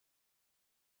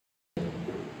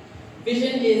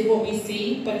Vision is what we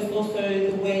see, but it's also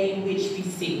the way in which we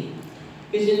see.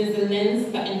 Vision is the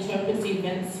lens that interprets the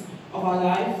events of our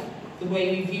life, the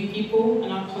way we view people,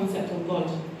 and our concept of God.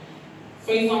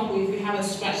 For example, if we have a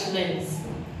scratched lens,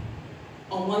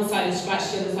 on one side is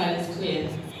scratched, the other side is clear,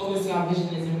 obviously our vision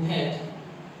is impaired.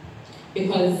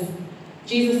 Because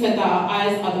Jesus said that our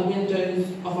eyes are the windows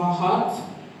of our heart.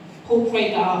 Paul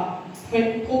prayed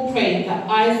that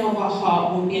eyes of our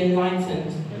heart will be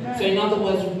enlightened. Amen. So in other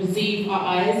words, we receive our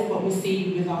eyes, but we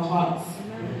see with our hearts.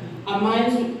 Our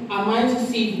minds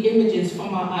receive images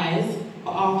from our eyes,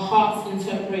 but our hearts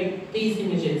interpret these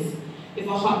images. If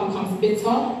our heart becomes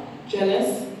bitter,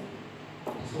 jealous,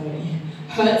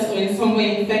 hurt, or in some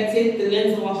way infected, the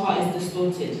lens of our heart is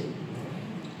distorted.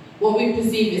 What we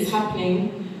perceive is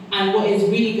happening and what is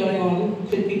really going on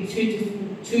could be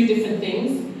two different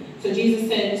things. So Jesus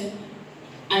said,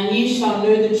 "And ye shall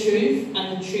know the truth,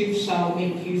 and the truth shall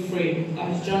make you free."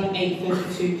 That is John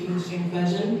 8:32, King James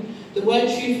Version. The word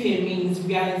truth here means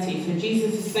reality. So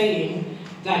Jesus is saying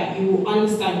that you will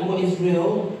understand what is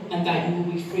real and that you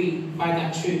will be free by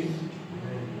that truth.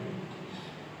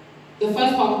 The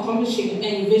first part of accomplishing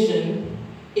any vision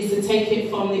is to take it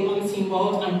from the unseen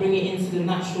world and bring it into the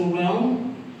natural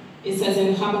realm. It says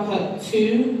in Habakkuk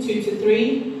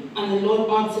 2:2-3, "And the Lord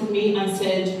answered me and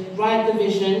said, Write the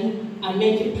vision and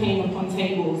make it plain upon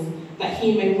tables, that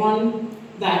he may run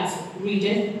that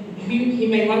readeth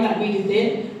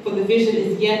it, for the vision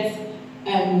is yet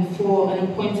for an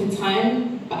appointed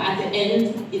time, but at the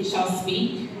end it shall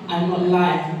speak and not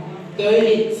lie. Though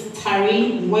it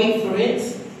tarry, wait for it,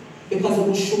 because it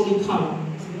will surely come.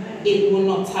 It will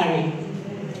not tarry."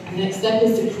 The next step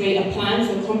is to create a plan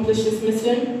to accomplish this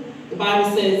mission. The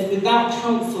Bible says, "Without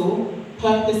counsel,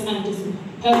 purposes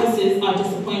are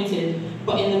disappointed,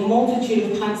 but in the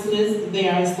multitude of counselors they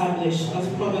are established." That's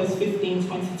Proverbs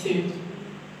 15:22.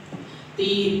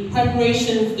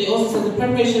 It also says the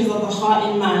preparations of the heart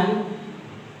in man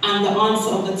and the answer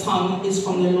of the tongue is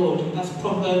from the Lord. That's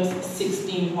Proverbs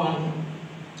 16:1.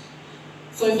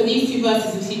 So for these two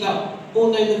verses, we see that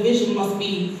although the vision must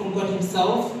be from God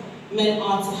himself, men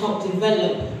are to help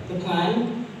develop the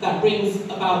plan that brings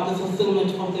about the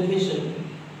fulfillment of the vision.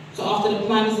 So after the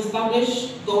plan is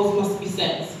established, goals must be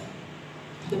set.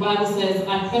 The Bible says,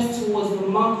 "I press towards the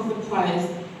mark of the prize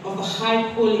of the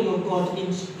high calling of God in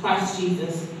Christ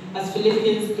Jesus." That's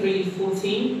Philippians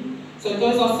 3:14. So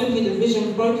goals are simply the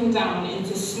vision broken down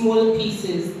into smaller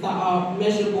pieces that are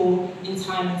measurable in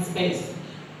time and space.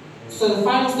 So the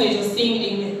final stage of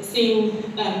seeing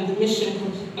the mission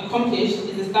accomplished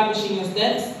is establishing your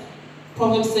steps.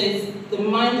 Proverbs says, "The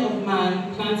mind of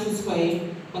man plans his way,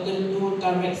 but the Lord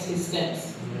directs his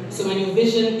steps." So when your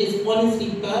vision is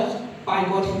honestly birthed by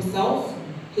God himself,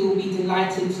 he will be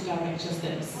delighted to direct your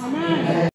steps. Amen.